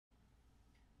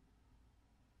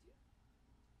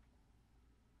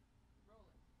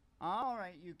All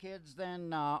right, you kids,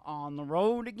 then on the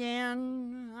road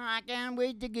again. I can't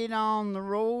wait to get on the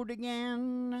road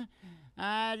again.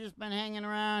 I just been hanging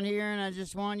around here, and I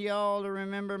just want y'all to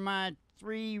remember my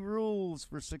 3 rules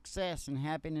for success and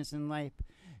happiness in life.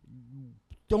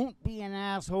 Don't be an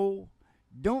asshole.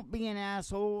 Don't be an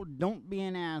asshole. Don't be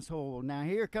an asshole. Now,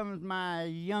 here comes my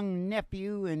young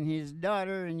nephew and his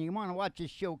daughter, and you want to watch this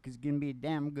show because it's going to be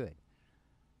damn good.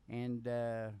 And,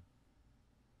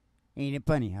 ain't it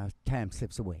funny how time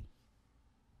slips away?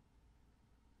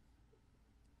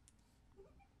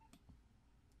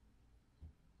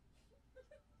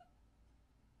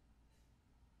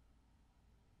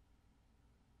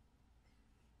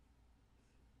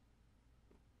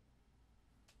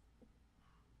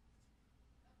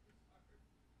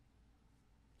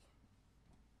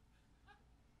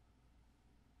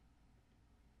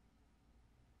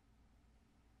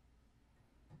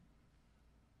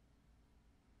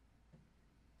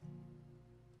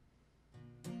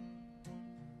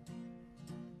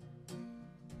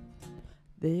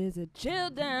 There's a chill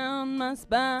down my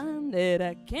spine that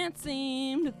I can't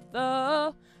seem to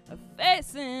thaw. A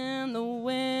face in the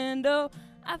window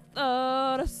I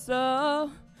thought I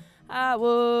saw. I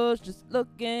was just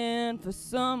looking for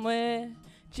somewhere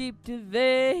cheap to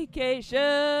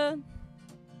vacation,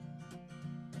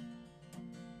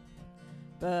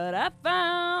 but I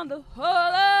found the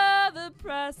whole other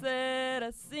price that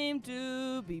I seem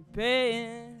to be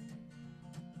paying.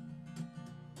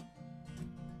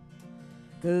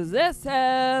 'Cause this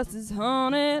house is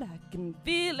haunted, I can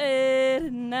feel it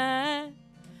at night.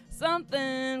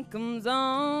 Something comes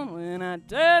on when I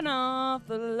turn off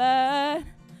the light.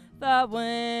 Thought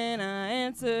when I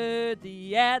answered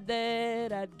the ad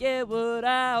that I'd get what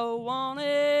I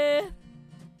wanted,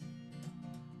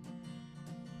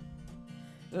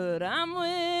 but I'm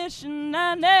wishing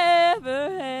I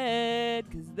never had,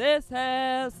 'cause this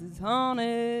house is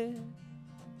haunted.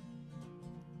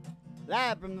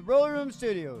 Live from the Roller Room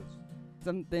Studios.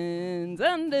 Something's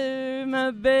under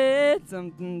my bed,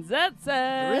 something's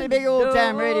outside. A really big old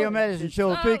time radio door. medicine It's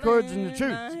show, all 3 Chords and the in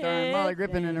Truth, my starring head, Molly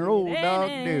Griffin and her can't old get dog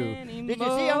it Doo. Did you see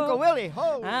anymore. Uncle Willie?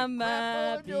 Holy I crap,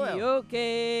 might boy, be Joel.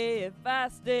 okay if I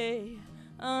stay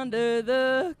under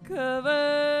the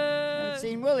covers. I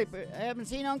haven't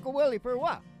seen Uncle Willie for a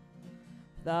while.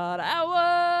 Thought I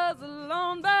was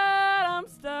alone, but I'm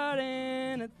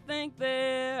starting to think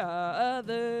there are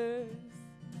others.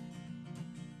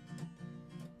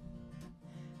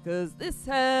 'Cause this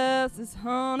house is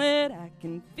haunted, I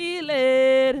can feel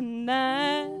it at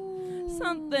night.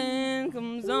 Something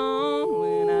comes on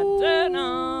when I turn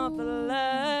off the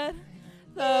light.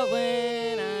 Thought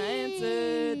when I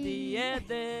answered the ad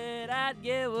that I'd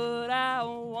get what I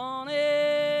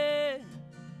wanted,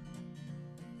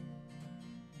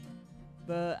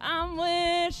 but I'm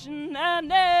wishing I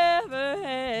never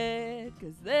had,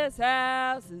 'cause this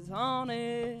house is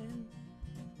haunted.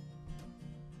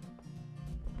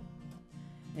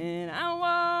 And I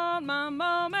want my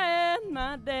mom and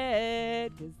my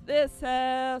dad, 'cause this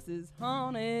house is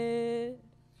haunted.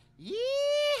 Yeehaw!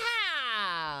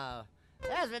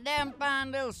 That's a damn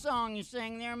fine little song you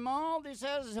sing there, Ma. This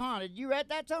house is haunted. You write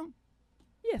that song?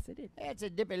 Yes, I did. That's a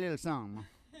dippy little song, Ma.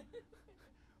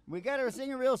 We gotta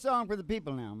sing a real song for the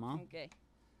people now, Ma. Okay.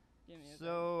 Give me a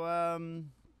So,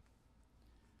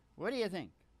 what do you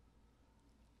think?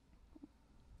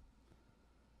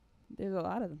 There's a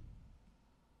lot of them.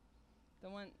 The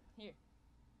one here.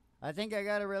 I think I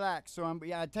gotta relax. So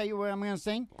I tell you what I'm gonna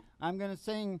sing. I'm gonna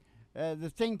sing the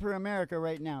thing for America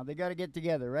right now. They gotta get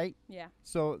together, right? Yeah.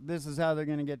 So this is how they're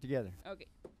gonna get together. Okay.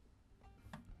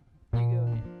 You go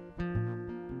ahead.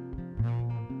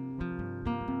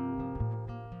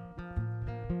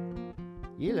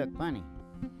 You look funny.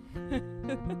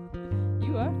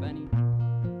 You are funny.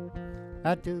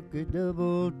 I took a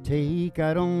double take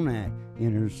out on that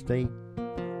interstate.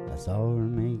 I saw her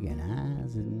making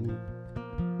eyes at me.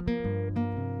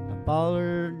 I followed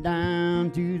her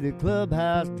down to the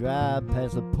clubhouse drive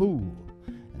past the pool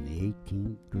and the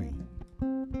 18th green.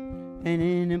 And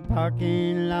in the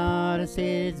parking lot I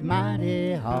said it's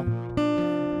mighty hot.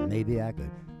 Maybe I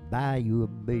could buy you a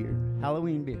beer,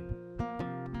 Halloween beer.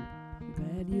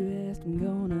 Glad you asked, I'm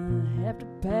gonna have to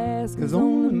pass, 'Cause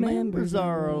only members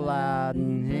are allowed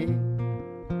in here.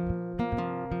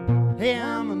 Hey,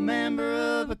 I'm a member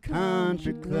of a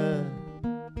country club.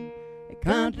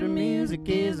 Country music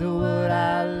is what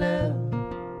I love.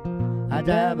 I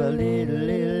drive a little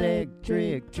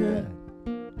electric truck.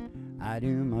 I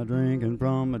do my drinking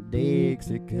from a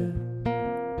Dixie cup.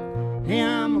 Hey,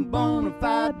 I'm a bona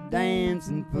fide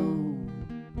dancing fool.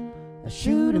 I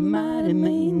shoot a mighty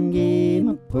mean game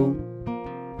of pool.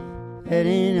 At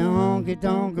any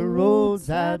honky-tonk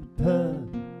roadside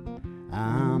pub,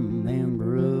 I'm a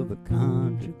member of a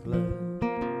country club.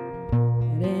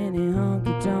 At any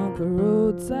honky-tonk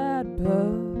roadside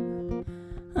pub,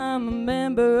 I'm a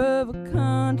member of a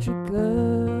country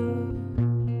club.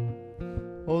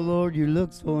 Oh Lord, you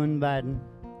look so inviting.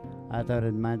 I thought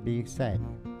it might be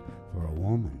exciting for a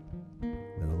woman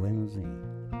with a limousine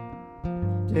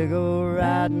to go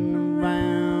riding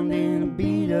around in a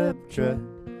beat-up truck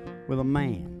with a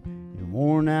man in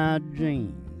worn-out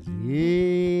jeans.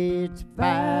 It's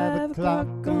 5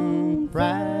 o'clock on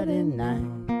Friday night.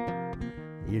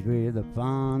 It's where the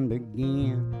fun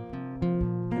begins.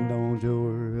 And don't you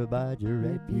worry about your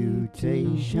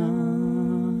reputation,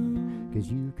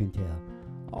 'cause you can tell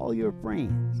all your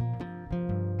friends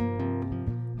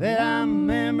that I'm a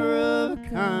member of a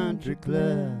country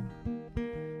club.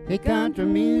 Hey, country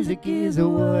music is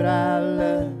what I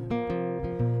love.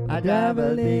 I drive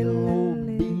a little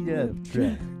old beat-up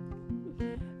truck.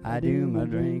 I do my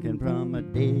drinking from a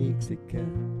Dixie cup.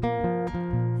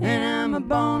 And I'm a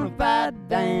bona fide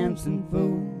dancing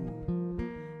fool.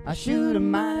 I shoot a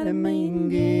mighty mean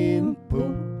game of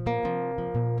pool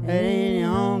at any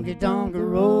honky-tonk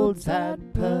roadside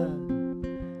pub.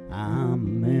 I'm a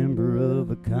member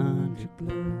of a country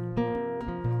club.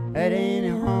 At any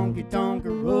honky-tonk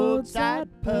roadside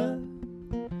pub,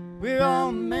 we're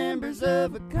all members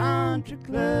of a country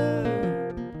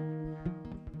club.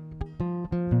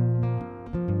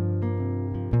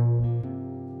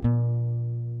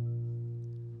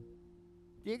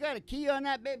 You got a key on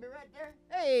that baby right there?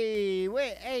 Hey,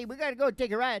 wait, hey, we gotta go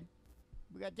take a ride.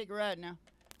 We gotta take a ride now.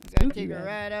 We gotta take a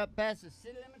ride out past the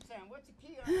city limits town. What's the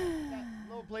key on that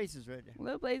low places right there?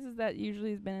 Low places that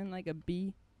usually has been in like a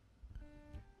B.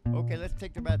 Okay, let's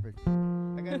take the ride first.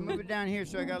 I gotta move it down here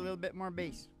so I got a little bit more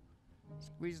bass.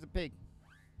 Squeeze the pig.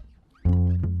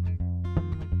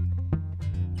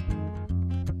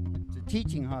 It's a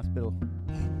teaching hospital.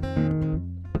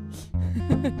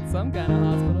 Some kind of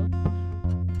hospital.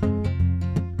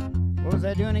 What was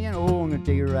I doing again? Oh, I'm gonna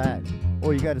take a ride.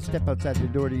 Oh, you gotta step outside the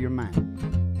door to your mind.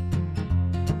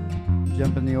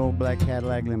 Jump in the old black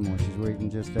Cadillac limo. She's waiting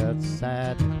just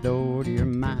outside the door to your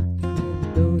mind.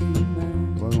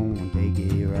 We're gonna take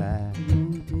a ride.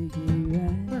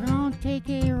 We're gonna take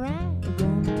a ride.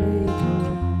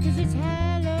 'Cause it's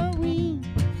Halloween.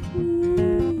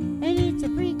 And it's a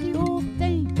freaky old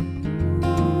thing.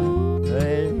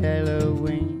 It's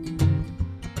Halloween.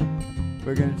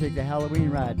 We're gonna take the Halloween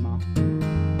ride, Ma.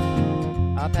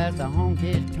 I'll pass the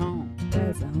honky-tonk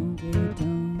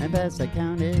and pass the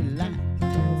county line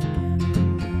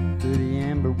through the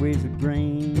amber waves of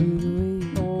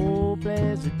grain. Oh,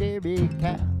 bless the dairy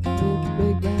cow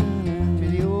to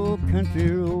the old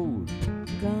country road,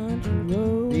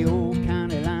 the old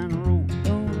county line road.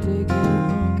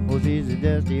 Oh, she's a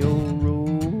dusty old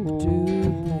road,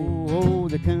 oh,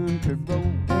 the country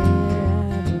road.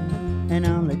 And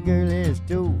all the girlies'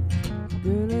 toes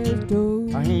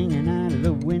are hanging out of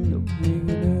the window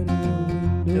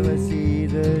till I see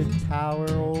the tower.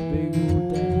 Oh,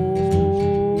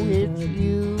 it's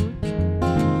huge,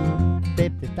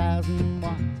 50,000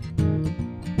 watts.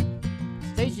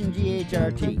 Station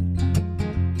GHRT,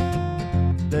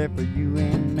 there for you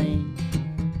and me.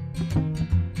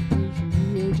 Station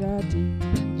GHRT.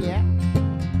 Yeah,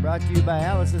 brought to you by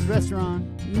Alice's Restaurant.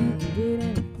 You can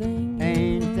get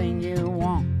Anything you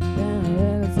want down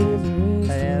at Alice's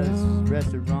Alice's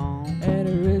Restaurant. At a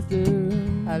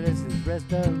restaurant. Alice's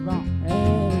Restaurant. At a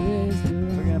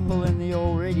restaurant. We're gonna pull in the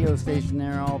old radio station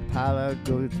there, all pile out,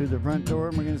 go through the front door,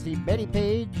 and we're gonna see Betty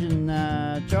Page and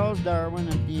Charles Darwin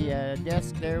at the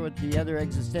desk there with the other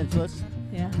existentialists.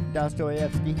 Yeah.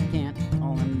 Dostoevsky, Kant,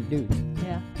 all them dudes.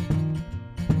 Yeah.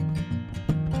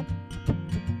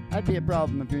 That'd be a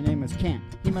problem if your name was Kant.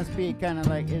 He must be kind of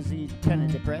like, is he kind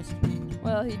of depressed?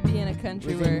 Well, he'd be in a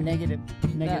country Was he where a negative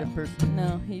person?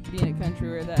 No, he'd be in a country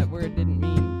where that word didn't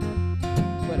mean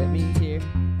what it means here.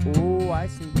 Oh, I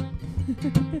see.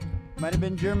 Might have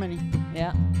been Germany.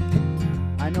 Yeah.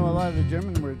 I know a lot of the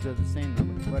German words are the same, but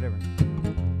whatever.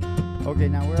 Okay,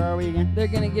 now where are we again? They're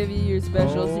gonna give you your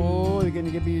specialty. Oh, they're going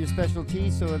to give you your specialty,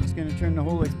 so it's going to turn the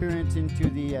whole experience into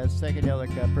the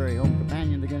psychedelic Prairie Home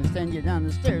Companion. They're going to send you down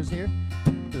the stairs here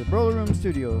to the Broiler Room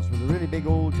Studios for the really big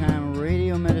old-time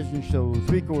radio medicine show,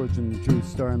 3 Chords and the Truth,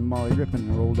 starring Molly Rippon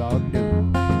and her old dog,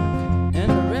 Dude. And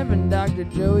the Reverend Dr.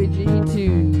 Joey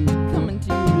G2 coming to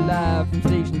you live from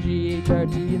Station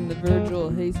GHRT in the virtual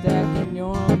haystack in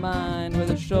your mind, where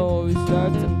the show always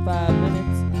starts in 5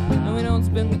 minutes. And we don't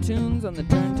spin the tunes on the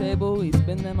turntable, we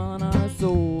spin them on our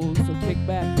souls. So kick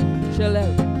back, chill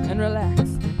out, and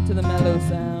relax to the mellow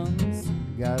sounds.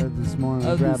 God of the this morning.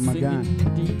 I of the grabbed my singing gun.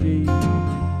 DJ.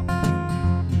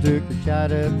 Took a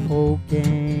shot of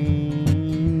cocaine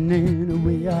and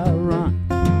away I run.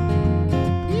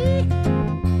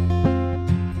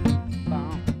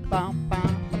 Bum, bum,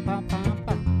 bum, bum, bum,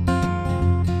 bum.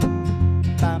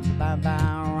 Bum, bum,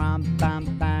 bum, rum,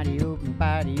 bum, body open,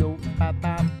 bum,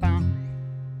 bum, bum.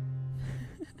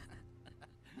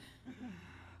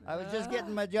 I was just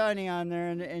getting my Johnny on there,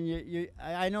 and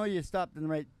I know you stopped in the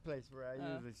right place where I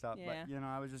usually stop, yeah. but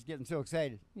I was just getting so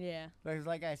excited. Yeah. Because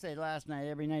like I said last night,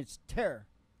 every night's terror.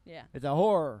 Yeah. It's a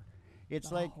horror. It's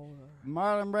The like horror.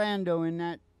 Marlon Brando in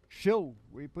that show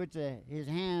where he puts his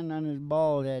hand on his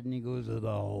bald head and he goes to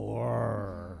the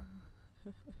horror.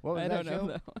 What was I that don't show?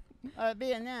 know that one.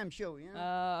 Vietnam show, you know.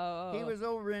 Oh. He was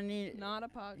over in the. Not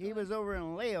Apocalypse. He was over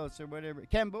in Laos or whatever,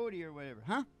 Cambodia or whatever,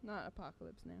 huh? Not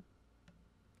Apocalypse Now.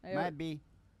 Might be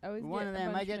I always one get of a them.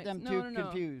 I bunch get them mixed. two No.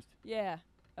 confused. Yeah.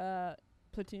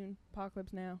 Platoon.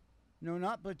 Apocalypse Now. No,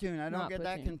 not Platoon. I don't Not get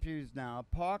that Platoon. confused now.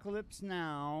 Apocalypse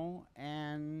Now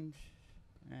and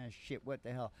shit. What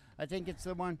the hell? I think it's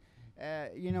the one.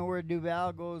 Where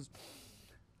Duval goes.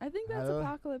 I think that's Hello?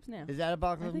 Apocalypse Now. Is that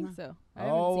Apocalypse I think Now? so. I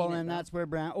haven't Oh, seen well, it, then though. that's where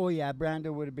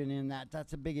Brando would have been in that.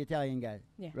 That's a big Italian guy.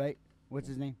 Yeah. Right? What's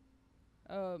his name?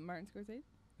 Oh, Martin Scorsese?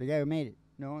 The guy who made it.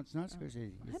 No, it's not Oh.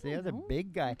 Scorsese. I It's the don't other know.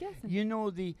 big guy. I'm guessing.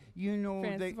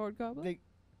 Francis Ford Coppola?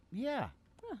 Yeah.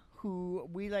 Huh. Who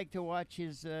we like to watch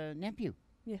his nephew.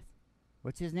 Yes.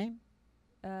 What's his name?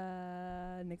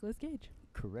 Nicolas Cage.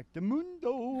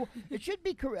 Correctamundo. It should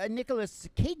be Nicolas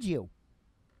Cageo.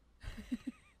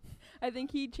 I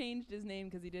think he changed his name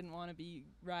because he didn't want to be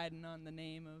riding on the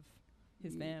name of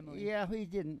his family. Yeah, he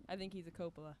didn't. I think he's a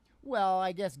Coppola. Well,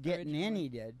 I guess getting in Originally. he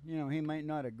did. He might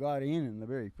not have got in the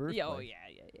very first Yeah, place. oh,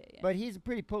 yeah. But he's a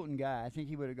pretty potent guy. I think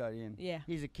he would have got in. Yeah.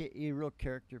 He's a real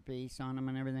character piece on him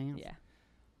and everything else. Yeah.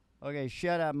 Okay,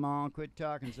 shut up, Mom. Quit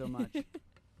talking so much.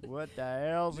 What the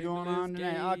hell's going Nicolas on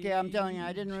tonight? Okay, I'm telling you,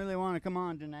 I didn't really want to come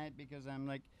on tonight because I'm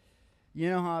like, you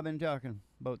know how I've been talking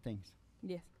about things.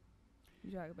 Yes.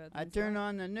 You talk about I things turned a lot.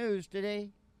 on the news today.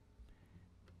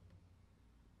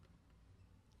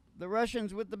 The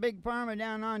Russians with the big pharma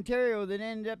down in Ontario that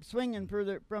ended up swinging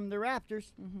from the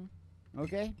rafters. Mm-hmm.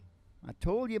 Okay? I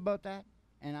told you about that.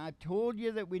 And I told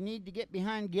you that we need to get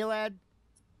behind Gilad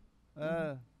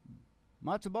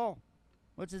Matzo Ball.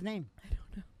 What's his name? I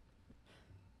don't know.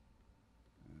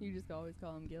 You just always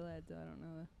call him Gilad, so I don't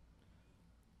know.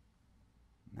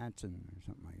 Matson or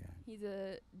something like that. He's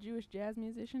a Jewish jazz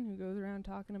musician who goes around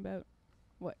talking about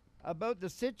About the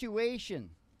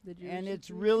situation. the Jewish And it's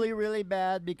situation. really, really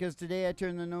bad because today I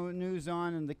turned the news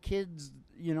on and the kids,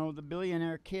 the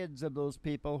billionaire kids of those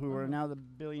people who are Uh-huh. now the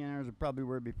billionaires that probably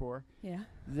were before, Yeah.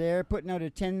 they're putting out a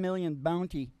 10 million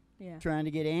bounty Yeah. trying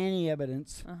to get any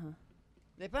evidence. Uh-huh.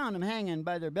 They found them hanging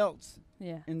by their belts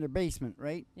Yeah. in their basement,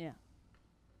 right? Yeah.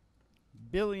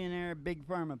 Billionaire big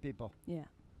pharma people. Yeah.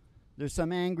 There's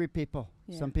some angry people.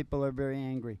 Yeah. Some people are very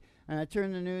angry. And I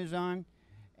turn the news on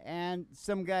and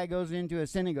some guy goes into a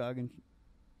synagogue and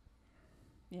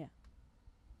Yeah.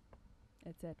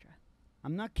 Etc.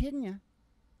 I'm not kidding you.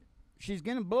 She's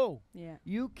going to blow. Yeah.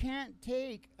 You can't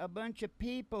take a bunch of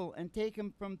people and take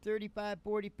them from $35,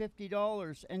 $40,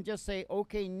 $50 and just say,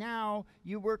 okay, now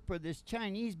you work for this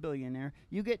Chinese billionaire.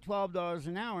 You get $12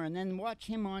 an hour, and then watch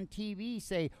him on TV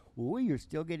say, oh, you're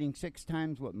still getting 6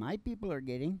 times what my people are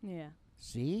getting. Yeah.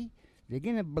 See? They're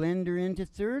going to blend her into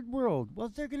third world. Well,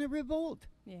 they're going to revolt.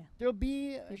 Yeah. There'll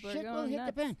be People are shit will going hit the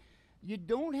nuts. fan. You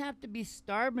don't have to be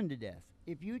starving to death.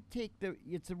 If you take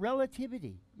it's a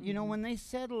relativity. You know, Mhm. when they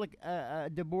settle a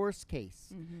divorce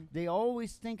case, Mm-hmm. they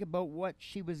always think about what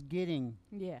she was getting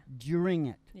Yeah. during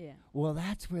it. Yeah. Well,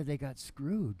 that's where they got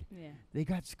screwed. Yeah. They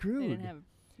got screwed. They didn't have.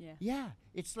 Yeah. Yeah,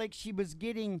 it's like she was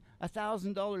getting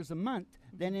 $1,000 a month.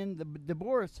 Then in the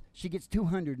divorce, she gets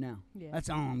 200 now. Yeah. That's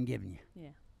all I'm giving you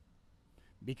Yeah.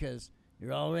 because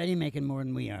you're already making more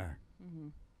than we are. Mm-hmm.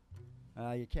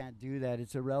 You can't do that.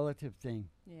 It's a relative thing.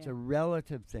 Yeah. It's a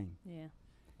relative thing. Yeah.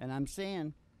 And I'm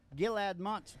saying, Gilad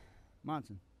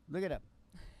Monson, look it up.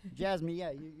 Jasmine,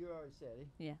 yeah, you already said it.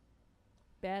 Yeah.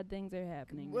 Bad things are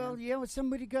happening. Well, now. yeah, well,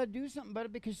 somebody got to do something about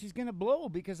it because she's going to blow.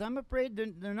 Because I'm afraid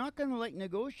they're not going to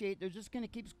negotiate. They're just going to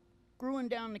keep screwing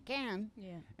down the can,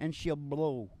 Yeah. and she'll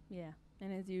blow. Yeah.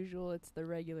 And as usual, it's the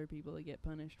regular people that get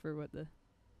punished for what the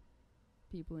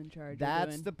people in charge are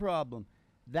That's doing. the problem.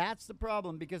 That's the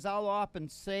problem because I'll often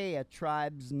say a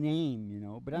tribe's name,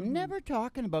 but I'm Mhm. never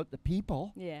talking about the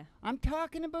people. Yeah. I'm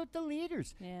talking about the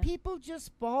leaders. Yeah. People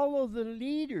just follow the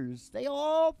leaders. They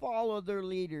all follow their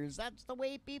leaders. That's the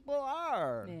way people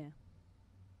are. Yeah.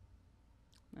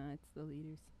 No, it's the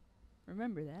leaders.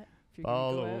 Remember that. If you're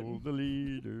gonna go out Follow and the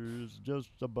leaders, just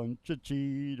a bunch of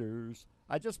cheaters.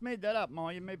 I just made that up, Ma.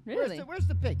 You made. Really? Where's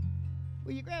the pig?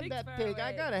 Will you grab Pig's that far pig? I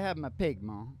away. gotta have my pig,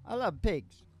 Ma. I love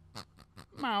pigs.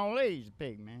 My old lady's a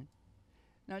pig, man.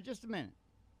 Now, just a minute.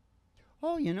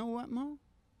 Oh, you know what, Ma?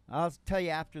 I'll tell you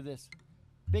after this.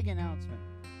 Big announcement.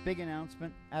 Big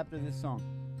announcement after this song.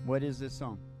 What is this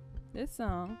song? This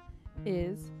song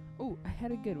is. Oh, I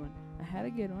had a good one.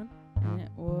 And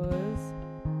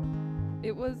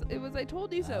it was I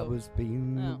Told You I So. was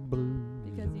feeling the Oh, blues.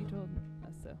 Because you told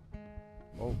us so.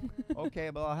 Oh, okay,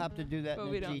 but I'll have to do that But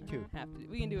in we a don't G2. have to.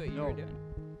 We can do what you No. were doing.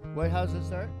 What? How's it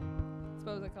start?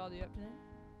 Suppose I called you up tonight.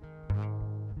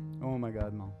 Oh my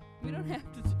God, Mom. We don't have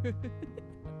to do it.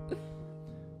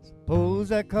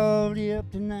 Suppose I called you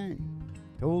up tonight,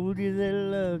 told you that I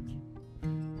loved you.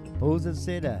 Suppose I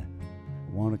said I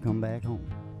want to come back home.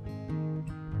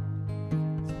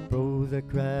 Suppose I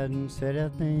cried and said I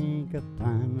think I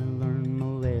finally learned my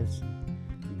lesson,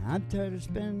 and I'm tired of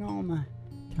spending all my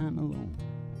time alone.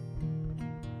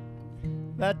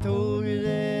 If I told you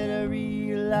that I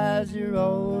realize you're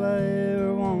all I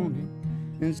ever wanted,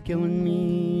 and it's killing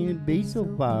me to be so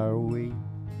far away.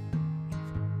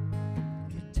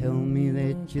 Tell me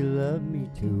that you love me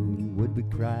too, and would we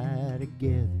cry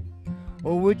together?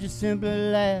 Or would you simply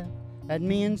laugh at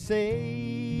me and say,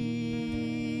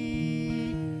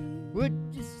 would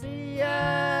you say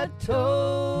I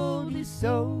told you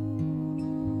so?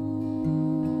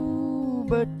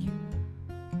 But you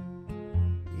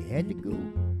had to go.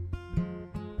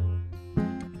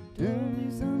 Tell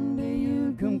me someday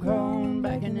you'd come calling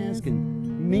back and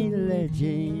asking me to let you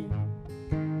in.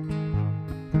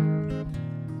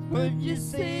 Would you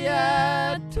say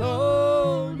I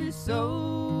told you so?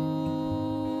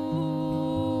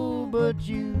 But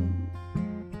you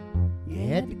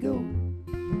had to go.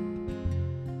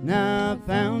 Now I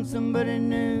found somebody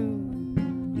new.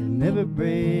 You'll never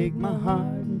break my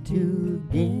heart into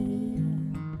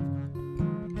again.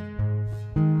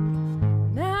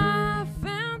 Now I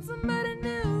found somebody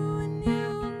new, and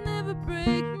you'll never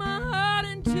break my heart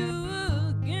into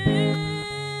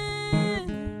again.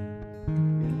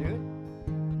 You do it?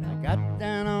 I got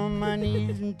down on my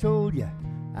knees and told you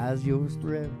I was yours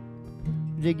forever.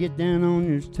 To get down on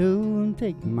your stool and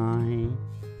take my hand.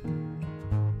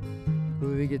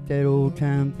 We get that old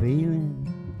time feeling,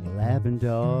 laughing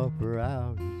talk for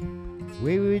hours.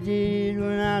 Way we did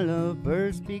when our love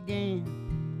first began.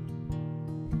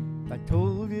 If I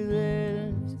told you that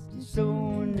I missed you so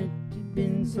and that you'd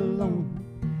been so lonely,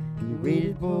 and you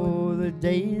waited for the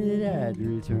day that I'd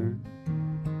return,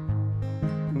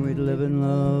 and we'd live in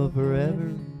love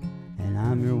forever, and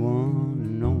I'm your one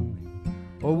and only.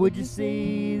 Or would you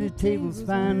say the tables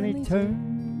finally turned?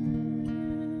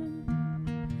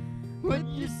 Would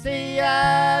you say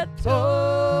I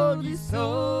told you so?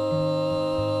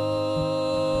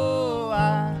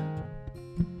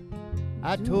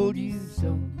 I told you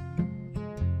so.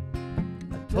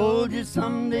 I told you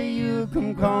someday you'll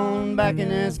come calling back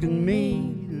and asking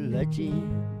me to let you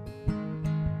in.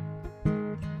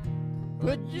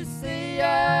 Would you say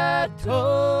I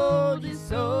told you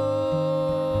so?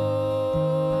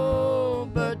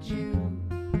 But you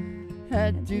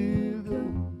had to go.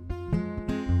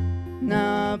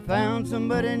 Now I found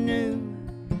somebody new.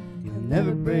 You'll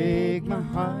never break my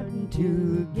heart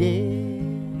into again.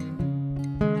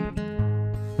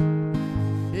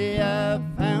 Yeah, I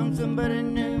found somebody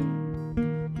new.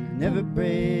 You'll never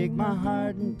break my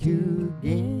heart into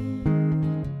again.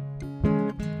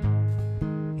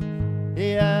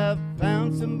 Yeah, I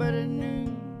found somebody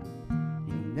new.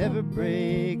 You'll never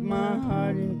break my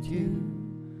heart into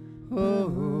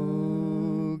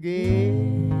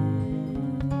again.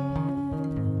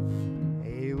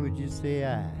 Hey, would you say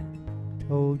I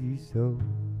told you so?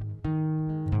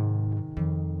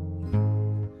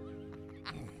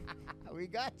 We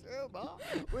got through, Bob.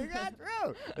 We got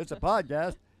through. It's a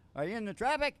podcast. Are you in the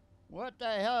traffic? What the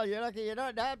hell? You're lucky you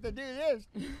don't have to do this.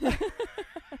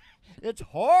 It's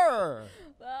horror.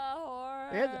 The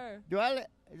horror.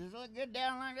 Does it look good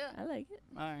down like that? I like it.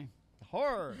 All right.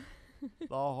 Horror. The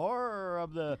horror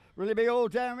of the really big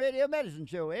old time radio medicine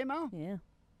show, eh, Mo? Yeah,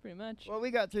 pretty much. Well, we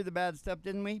got through the bad stuff,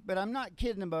 didn't we? But I'm not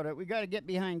kidding about it. We got to get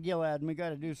behind Gilad, and we got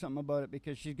to do something about it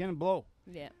because she's going to blow.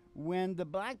 Yeah. When the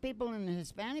black people and the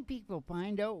Hispanic people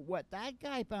find out what that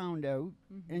guy found out,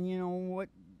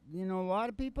 Mm-hmm. and a lot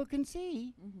of people can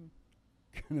see,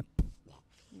 Mm-hmm.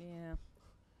 Yeah.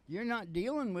 you're not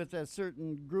dealing with a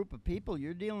certain group of people.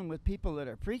 You're dealing with people that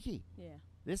are freaky. Yeah.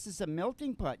 This is a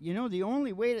melting pot. You know, the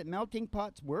only way that melting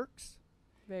pots works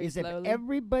Very is slowly. if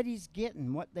everybody's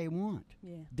getting what they want,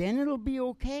 Yeah. then it'll be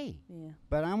okay. Yeah.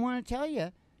 But I want to tell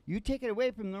you, you take it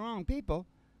away from the wrong people,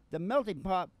 the melting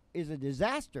pot is a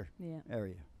disaster Yeah.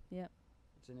 area. Yep.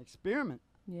 It's an experiment.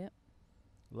 Yep.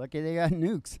 Lucky they got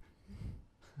nukes.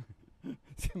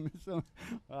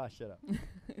 Shut up.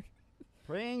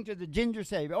 Praying to the ginger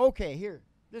savior. Okay, here.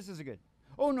 This is a good.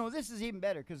 Oh, no, this is even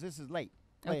better because this is late.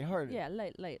 Light-hearted. Yeah,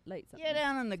 late something. Yeah,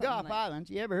 down in the something Gough light. Islands.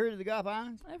 You ever heard of the Gough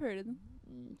Islands? I've heard of them.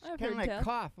 It's I've kind of heard like tell.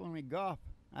 cough when we golf.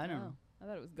 I don't know. I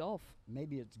thought it was golf.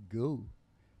 Maybe it's go.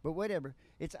 But whatever.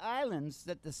 It's islands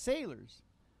that the sailors,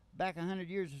 back 100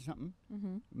 years or something,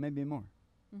 Mm-hmm. maybe more,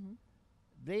 Mm-hmm.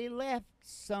 they left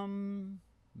some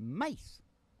mice.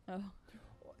 Oh.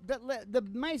 The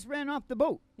mice ran off the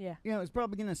boat. Yeah. You know, it was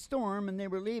probably going to storm, and they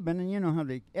were leaving, and you know how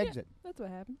they exit. That's what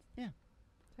happens. Yeah.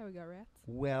 That's how we got rats.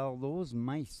 Well, those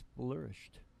mice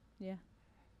flourished. Yeah.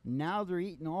 Now they're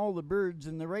eating all the birds,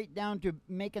 and they're right down to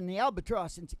making the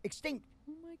albatross extinct.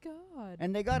 Oh my God.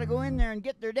 And they got to go in there and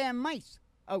get their damn mice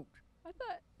out. I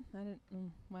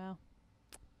didn't. Wow.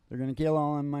 They're going to kill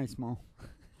all them mice, Mo.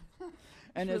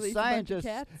 And Release as a bunch of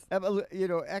scientists,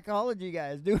 cats. ecology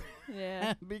guys do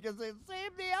Yeah. because they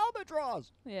saved the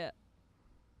albatross. Yeah.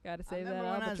 Gotta I save that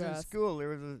remember when I was in albatross. school, there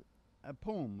was a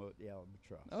poem about the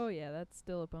albatross. Oh yeah, that's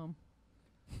still a poem.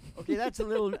 Okay, that's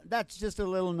just a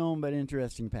little known but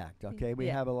interesting fact. Okay, we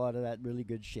Yeah. have a lot of that really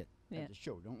good shit Yeah. at the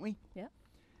show, don't we? Yeah.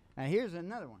 Now here's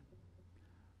another one.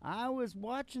 I was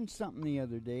watching something the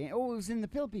other day. Oh, it was in the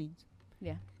Philippines.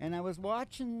 Yeah. And I was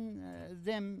watching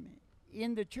them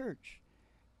in the church.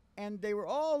 And they were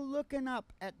all looking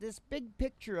up at this big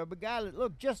picture of a guy that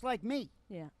looked just like me.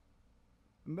 Yeah.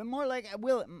 But more like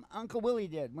Uncle Willie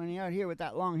did when he out here with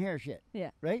that long hair shit.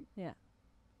 Yeah. Right? Yeah.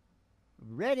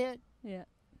 Redhead, Yeah.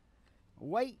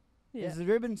 white Yeah. as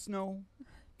driven snow.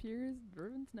 Pure as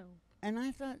driven snow. And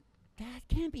I thought, that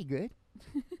can't be good.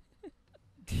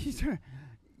 These are,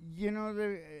 you know,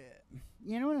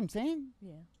 you know what I'm saying?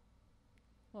 Yeah.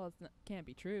 Well, it's not, can't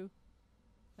be true.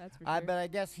 That's for But sure. I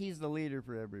guess he's the leader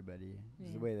for everybody, is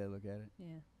Yeah. the way they look at it.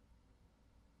 Yeah.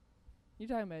 You're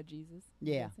talking about Jesus. I'm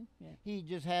Yeah. guessing? Yeah. He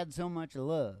just had so much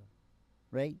love,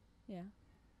 right? Yeah.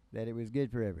 That it was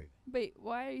good for everybody. But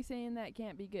why are you saying that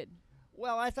can't be good?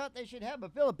 Well, I thought they should have a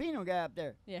Filipino guy up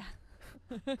there. Yeah.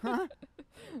 Huh?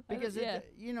 Because, yeah.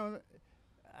 you know,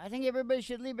 I think everybody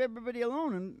should leave everybody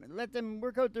alone and let them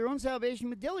work out their own salvation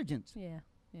with diligence. Yeah.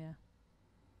 Yeah.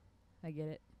 I get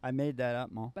it. I made that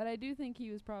up, Mo. But I do think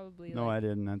he was probably No, like, I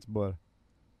didn't. That's bull.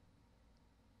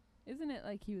 isn't it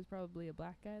like he was probably a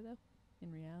black guy though?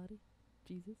 In reality?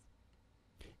 Jesus?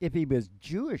 If he was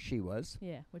Jewish, he was.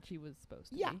 Yeah, which he was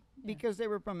supposed to Yeah, be. because they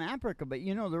were from Africa. But,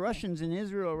 you know, the Russians in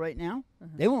Israel right now, Uh-huh.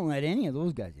 they won't let any of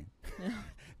those guys in. Yeah.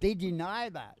 They deny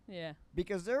that Yeah.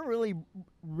 because they're really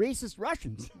racist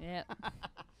Russians. Yeah.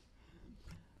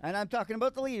 And I'm talking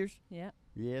about the leaders. Yeah.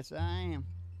 Yes, I am.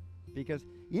 Because,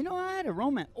 you know, I had a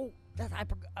romance. Oh,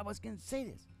 I was going to say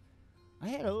this. I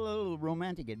had a little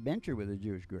romantic adventure with a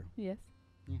Jewish girl. Yes.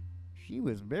 She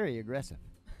was very aggressive.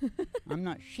 I'm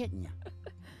not shitting you.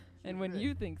 And when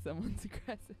you think someone's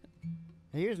aggressive.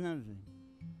 Here's another thing.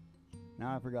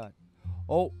 Now I forgot.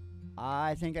 Oh,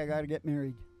 I think I got to get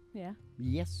married. Yeah.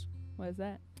 Yes, Why is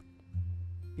that?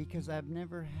 because I've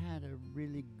never had a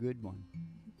really good one.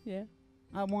 Yeah.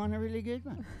 I want a really good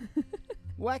one.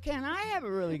 Why can't I have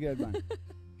a really good one?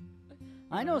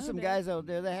 I know some Dad. guys out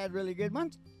there that had really good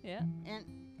ones, Yeah. and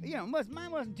you know,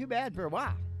 mine wasn't too bad for a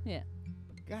while. Yeah.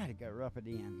 God, it got rough at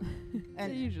the end. They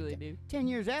And usually do. 10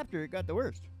 years after, it got the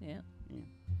worst. Yeah.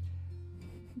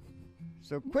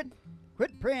 So quit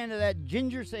praying to that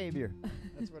ginger savior.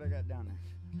 That's what I got down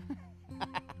there.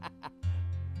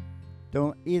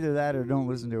 Don't either that or don't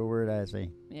listen to a word I say.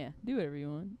 Yeah. Do whatever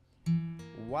you want.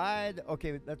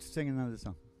 Okay, let's sing another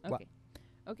song. Wha- Okay.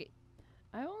 Okay.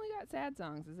 I only got sad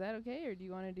songs. Is that okay? Or do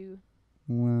you want to do...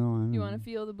 Well, You want to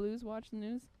feel the blues, watch the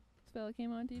news? This fella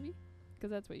came on TV?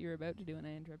 Because that's what you were about to do when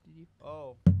I interrupted you.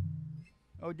 Oh,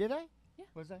 did I? Yeah.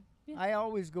 Was I? Yeah. I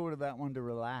always go to that one to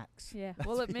relax. Yeah.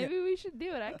 Well, maybe we should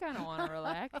do it. I kind of want to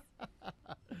relax.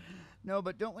 No,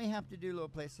 but don't we have to do low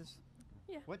places?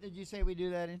 Yeah. What did you say we do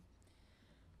that in?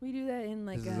 We do that in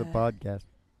like This is a podcast.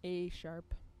 A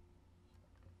sharp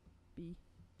B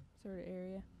sort of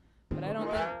area. But I don't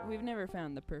think we've never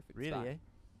found the perfect spot. eh?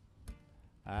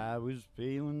 I was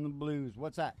feeling the blues.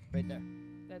 What's that right there?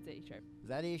 That's A sharp. Is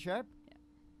that A sharp?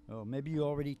 Yeah. Oh, maybe you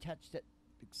already touched it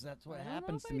because that's what I don't know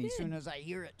happens if to I me as did. soon as I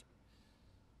hear it.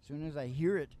 As soon as I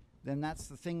hear it, then that's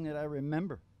the thing that I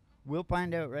remember. We'll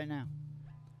find out right now.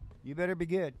 You better be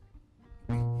good.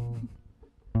 Oh,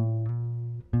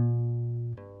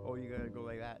 you gotta go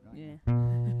like that. Don't you?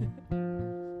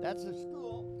 Yeah. That's the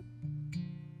school.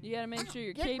 You gotta make sure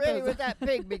your Get cape ready is with that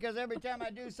pig, because every time I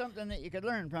do something that you could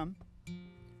learn from,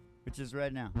 which is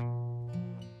right now,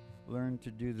 learn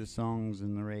to do the songs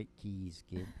in the right keys,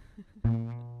 kid.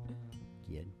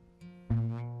 Kid.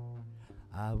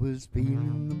 I was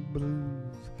feeling the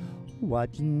blues,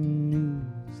 watching the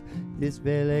news. This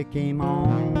fella came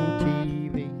on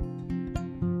TV.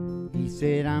 He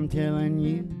said, I'm telling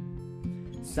you,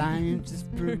 science is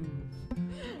proof.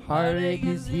 Heartache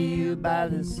is healed by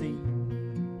the sea.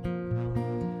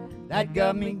 That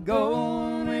got me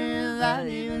going without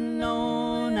even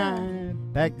knowing. I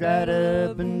packed right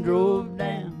up and drove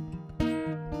down.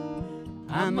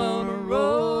 I'm on a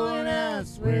roll and I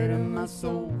swear to my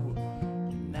soul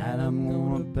that I'm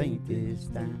gonna paint this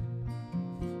town.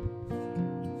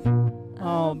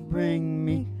 Oh, bring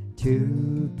me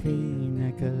 2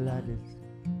 pina coladas,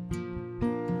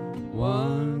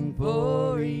 1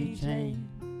 for each hand.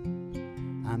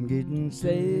 I'm getting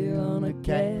sail on a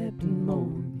Captain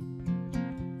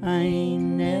Morgan. I ain't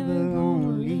never gonna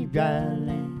leave dry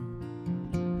land.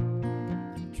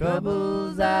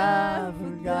 Troubles, I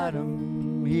forgot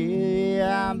 'em.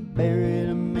 Yeah, I buried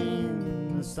 'em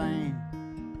in the sand.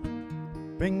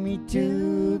 Bring me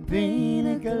 2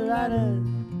 pina coladas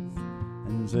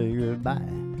and say goodbye,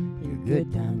 you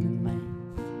good time man.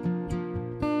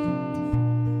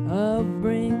 Oh,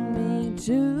 bring me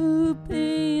 2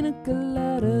 pina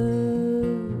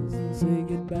coladas and say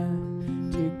goodbye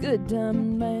to your good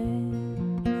time man.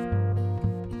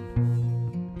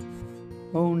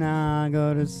 Oh, now I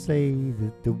gotta say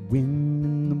that the wind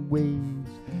and the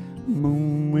waves,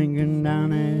 moon winking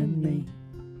down at me,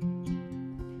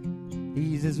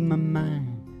 eases my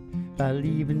mind by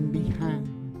leaving behind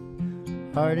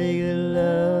heartache that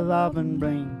love often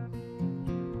brings.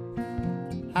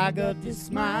 I got this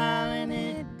smile and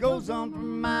it goes on for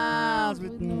miles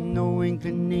with no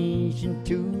inclination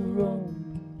to roam.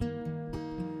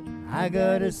 I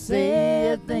gotta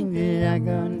say a thing that I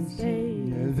gotta say.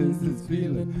 This is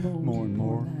feeling more and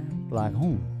more like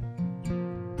home.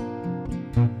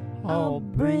 Oh,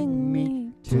 bring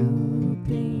me 2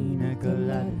 pina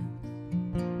coladas,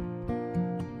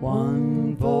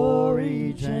 1 for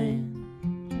each hand.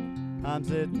 I'm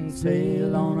setting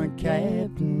sail on a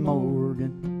Captain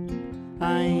Morgan.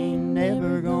 I ain't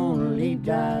never gonna leave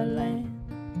dry land.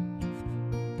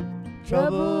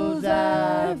 Troubles,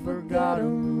 I forgot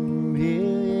 'em.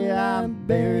 Yeah, I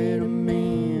buried 'em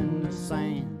in the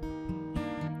sand.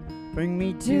 Bring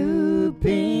me 2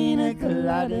 pina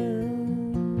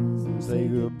coladas and say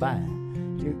goodbye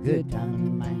to your good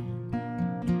time man.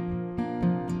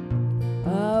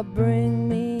 Bring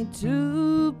me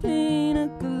 2 pina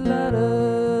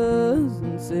coladas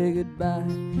and say goodbye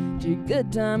to your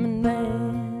good time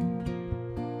man.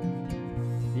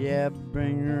 Yeah,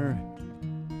 bring her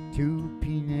 2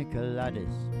 pina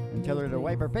coladas and tell her to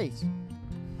wipe her face.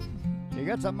 You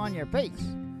got something on your face.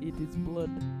 It is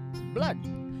blood. Blood.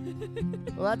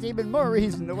 Well, that's even more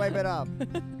reason to wipe it off.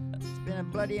 It's been a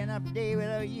bloody enough day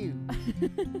without you.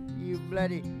 You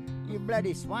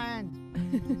bloody swine.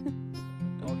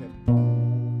 Okay.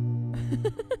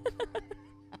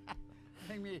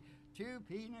 Bring me 2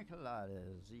 pina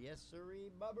coladas. Yes, sirree,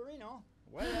 Barbarino.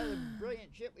 What other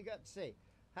brilliant shit we got to say?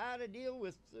 How to deal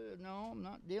with, no, I'm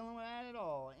not dealing with that at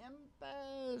all.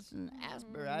 Impasse and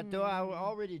Asper. I thought I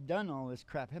already done all this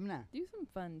crap, haven't I? Do some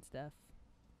fun stuff.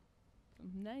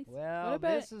 Some nice. Well, what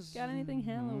about, this is... got anything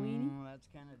Halloweeny? That's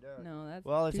kind of dark. No, that's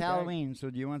Well, it's too dark. Halloween, so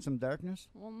do you want some darkness?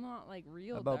 Well, not like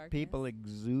real About darkness. people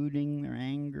exuding their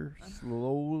anger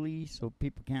slowly so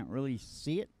people can't really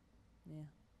see it? Yeah.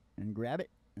 And grab it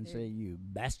and There. say, you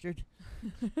bastard.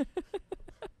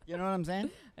 You know what I'm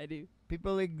saying? I do.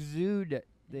 People exude it.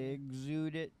 They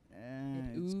exude it.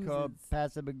 It's called oozes.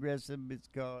 passive aggressive. It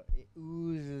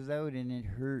oozes out and it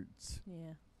hurts.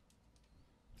 Yeah.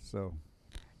 So,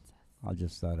 I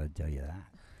just thought I'd tell you that.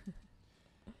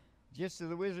 Just of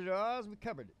the Wizard of Oz, we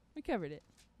covered it. We covered it.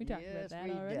 We talked about Yes, that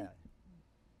we already. did.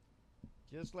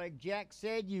 Just like Jack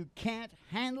said, you can't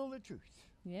handle the truth.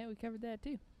 Yeah, we covered that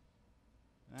too.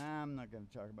 I'm not going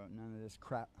to talk about none of this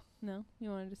crap. No?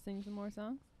 You want to just sing some more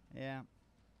songs? Yeah.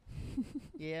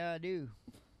 Yeah, I do.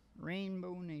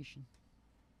 Rainbow Nation.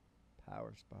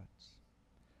 Power spots.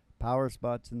 Power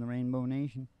spots in the Rainbow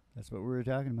Nation. That's what we were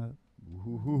talking about.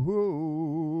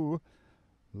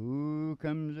 Who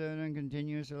comes out on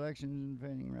continuous elections and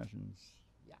fighting Russians?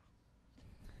 Yeah.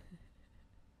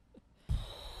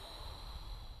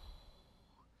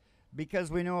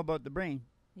 Because we know about the brain,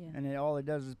 Yeah. and all it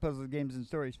does is puzzle games and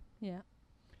stories Yeah.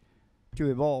 to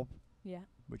evolve, Yeah.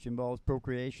 which involves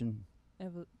procreation.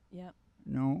 Yeah.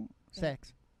 No,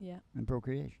 sex Yeah. and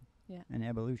procreation. Yeah. and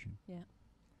evolution. Yeah.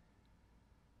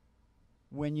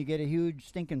 When you get a huge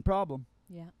stinking problem,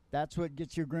 Yeah. that's what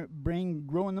gets your brain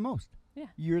growing the most. Yeah.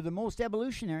 You're the most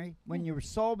evolutionary when you're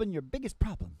solving your biggest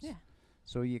problems. Yeah.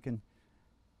 So you can,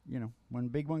 when a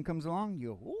big one comes along, you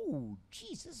go, oh,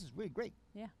 geez, this is really great.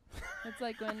 Yeah. It's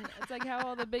like how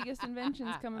all the biggest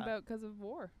inventions come about because of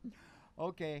war.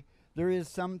 Okay, there is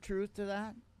some truth to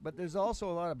that, but there's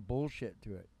also a lot of bullshit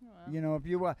to it. Oh, You know, if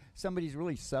you somebody's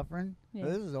really suffering, Yeah.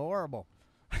 this is horrible.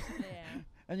 Yeah.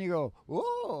 And you go,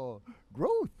 whoa,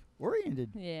 growth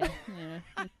oriented. Yeah.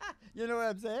 Yeah. You know what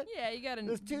I'm saying? Yeah, you gotta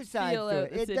There's two feel sides to out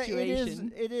it. the It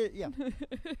situation. is, yeah. Yeah,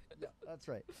 that's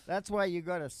right. That's why you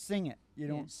gotta sing it. You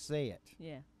Yeah. don't say it.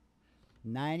 Yeah.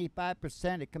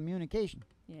 95% of communication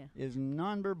Yeah. is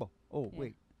nonverbal. Oh, Yeah.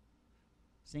 wait.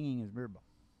 Singing is verbal.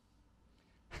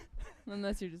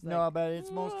 Unless you're just No, like, but it's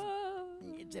 "Whoa."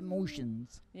 it's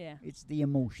emotions. Yeah. It's the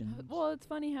emotions. Well, it's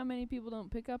funny how many people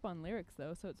don't pick up on lyrics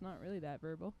though, so it's not really that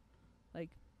verbal. Like,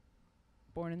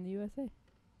 Born in the USA.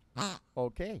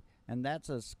 Okay. And that's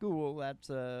a school. That's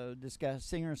a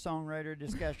singer-songwriter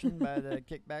discussion by the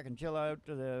kick back and chill out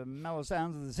to the mellow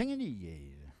sounds of the singing.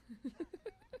 Yeah.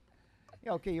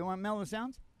 Yeah, okay, you want mellow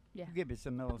sounds? Yeah. Give me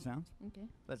some mellow sounds. Okay.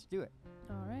 Let's do it.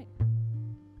 All right.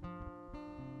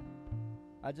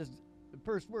 The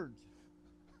first words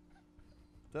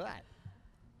to that.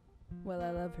 Well,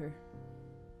 I love her.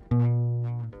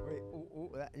 Wait,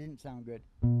 that didn't sound good.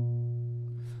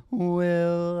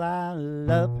 Well, I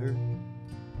love her,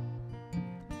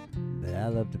 but I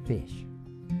love to fish.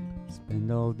 Spend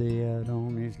all day out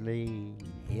on this lake,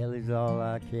 hell is all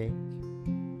I catch.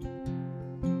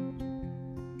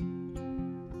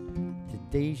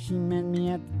 Today she met me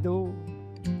at the door,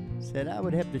 said I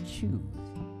would have to choose.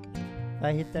 If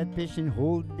I hit that fishing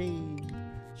whole day,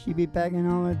 she'd be packing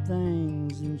all her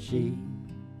things and she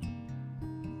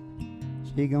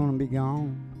gonna be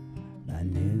gone by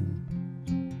noon.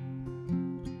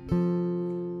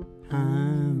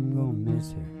 I'm gonna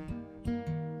miss her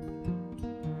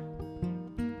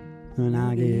when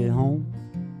I get home.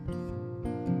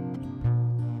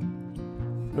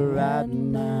 But right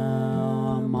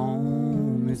now I'm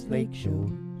on this lake shore,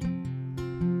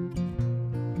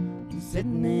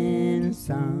 sitting in the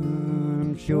sun.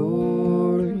 I'm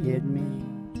sure it'll hit me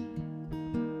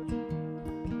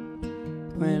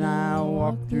when I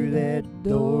walk through that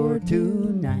door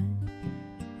tonight.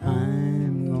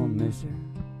 I'm gonna miss her.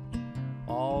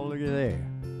 Oh, look at there.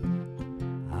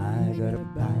 I got a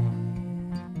bite.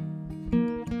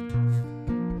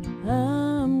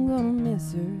 I'm gonna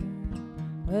miss her.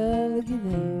 Well, look at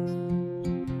there.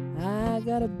 I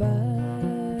got a bite.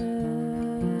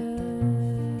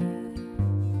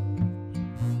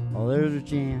 Oh, there's a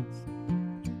chance.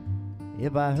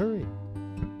 If I hurry,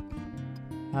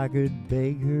 I could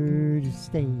beg her to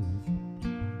stay.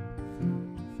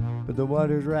 But the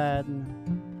water's riding,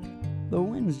 the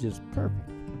wind's just perfect.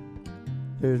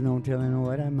 There's no telling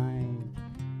what I might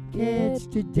catch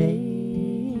today.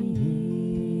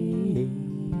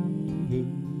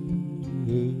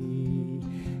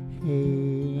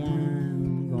 Hey,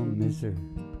 I'm gonna miss her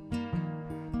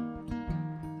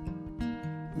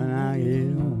when I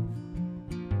get home.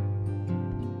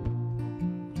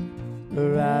 But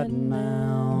right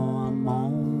now I'm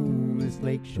on this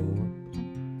lake shore.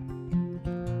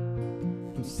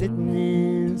 I'm sitting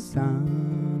in the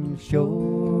sun,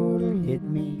 sure to hit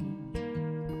me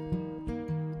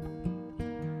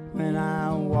when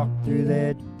I walk through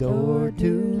that door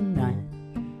tonight.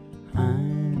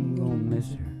 I'm gonna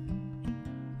miss her.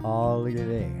 Oh, look at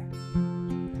there.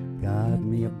 Got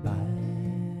me a bite.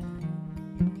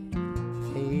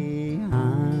 Hey,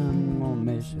 I'm gonna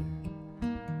miss her.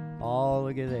 Oh,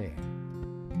 look at there.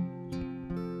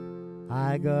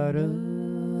 I got a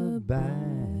bite.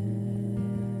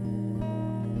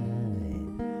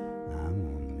 I'm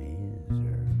gonna miss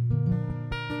her.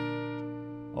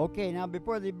 Okay, now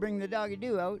before they bring the doggy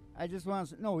doo out, I just want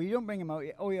to. No, you don't bring him out.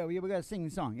 Oh yeah, we gotta sing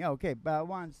the song. Yeah, okay, but I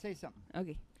wanted to say something.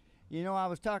 Okay. You know, I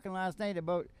was talking last night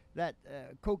about that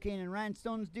cocaine and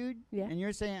rhinestones dude. Yeah. And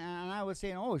you're saying, and I was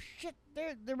saying, oh shit,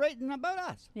 they're writing about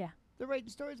us. Yeah. They're writing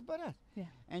stories about us. Yeah.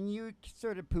 And you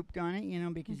sort of pooped on it, you know,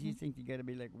 because you think you got to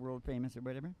be like world famous or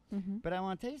whatever. Mm-hmm. But I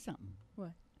want to tell you something.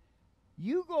 What?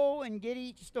 You go and get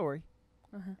each story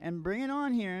Uh-huh. and bring it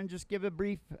on here and just give a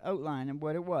brief outline of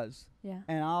what it was. Yeah.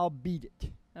 And I'll beat it.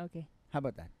 Okay. How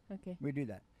about that? Okay. We do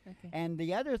that. Okay. And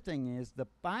the other thing is the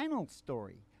final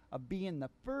story of being the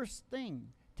first thing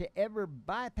to ever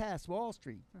bypass Wall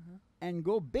Street Uh-huh. and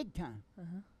go big time.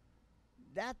 Uh-huh.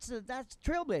 That's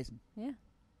trailblazing. Yeah.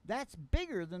 That's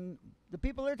bigger than the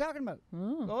people they're talking about.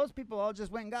 Oh. Those people all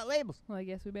just went and got labels. Well, I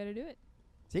guess we better do it.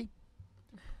 See?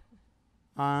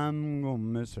 I'm gonna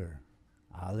miss her.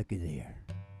 Ah, looky there.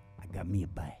 I got me a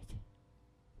bite.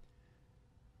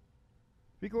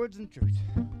 Three chords and truth.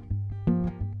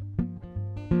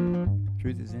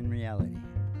 Truth is in reality.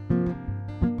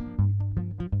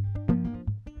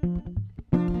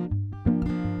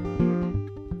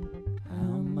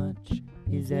 How much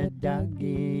is that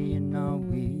doggy in the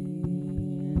window?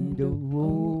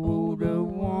 Oh, the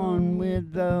one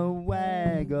with the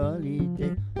waggly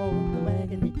tail. Oh, the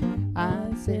waggly tail.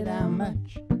 I said, how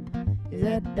much is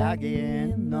that doggy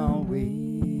in the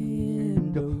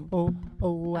window? Oh,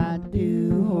 oh, I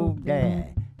do hope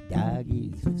that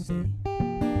doggies will say.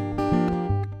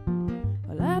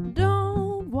 Well, I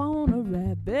don't want a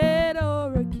rabbit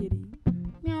or a kitty.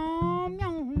 Meow,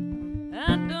 meow.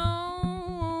 I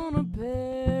don't want a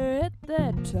parrot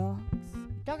that talks.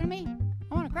 Talking to me?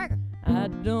 I want a cracker. I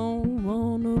don't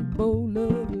want a bowl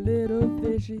of little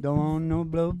fishy. Don't want no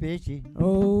blowfishy.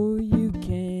 Oh, you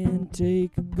can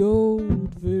take a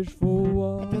goldfish for a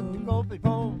walk. I took the goldfish for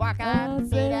a walk. I I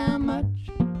said, how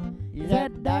much is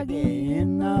that doggy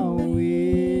in the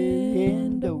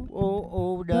window? Oh,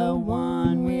 oh, the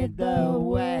one with the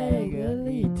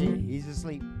waggly tail. He's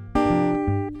asleep.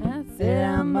 I said,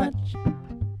 how much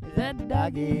is that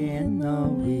doggy in the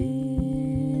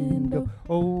window?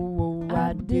 Oh, oh,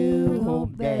 I do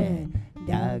hope that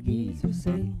doggies will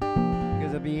say.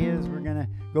 Because if he is, we're going to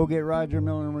go get Roger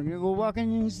Miller and we're going to go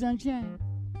walking in the sunshine.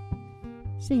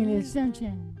 Singing a little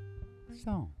sunshine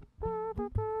song.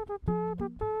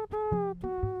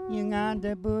 You got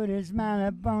to put a smile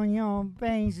upon your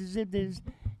face as if there's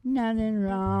nothing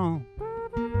wrong.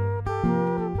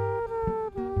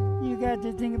 You got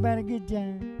to think about a good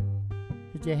time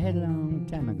that you had a long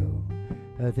time ago.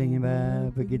 Thinking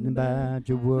about forgetting about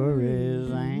your worries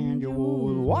and your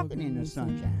woes. Walking in the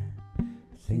sunshine,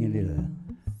 singing a little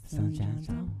sunshine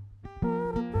song.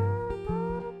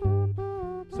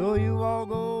 So you all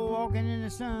go walking in the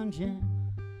sunshine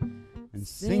and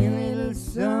sing a little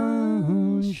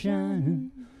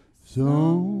sunshine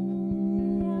song.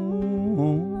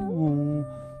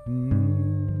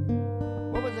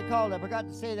 What was it called? I forgot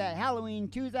to say that. Halloween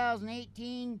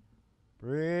 2018.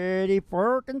 Pretty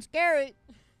freaking scary.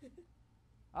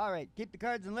 All right, keep the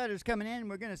cards and letters coming in.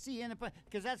 We're going to see you in the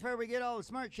because that's where we get all the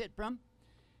smart shit from.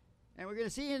 And we're going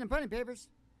to see you in the funny papers.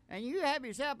 And you have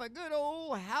yourself a good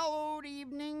old hallowed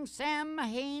evening. Sam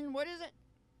Hain, what is it?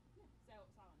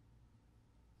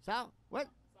 What?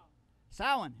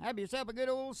 Samhain. Have yourself a good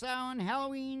old Samhain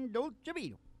Halloween Dolce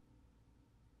Vita.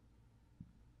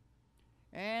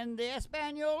 And the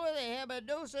Espanola, they have a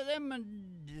dose of them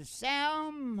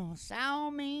chow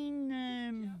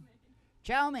mein.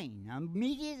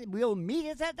 We'll meet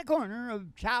us at the corner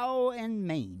of Chow and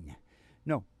Main.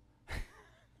 No.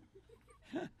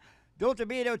 Dolce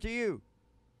Vita to you.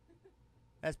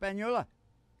 Espanola.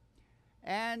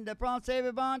 And the Francais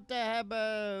Vivant have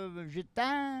a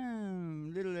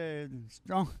Gitan, little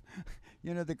strong,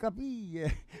 the coffee.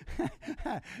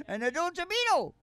 And a Dolce Vita.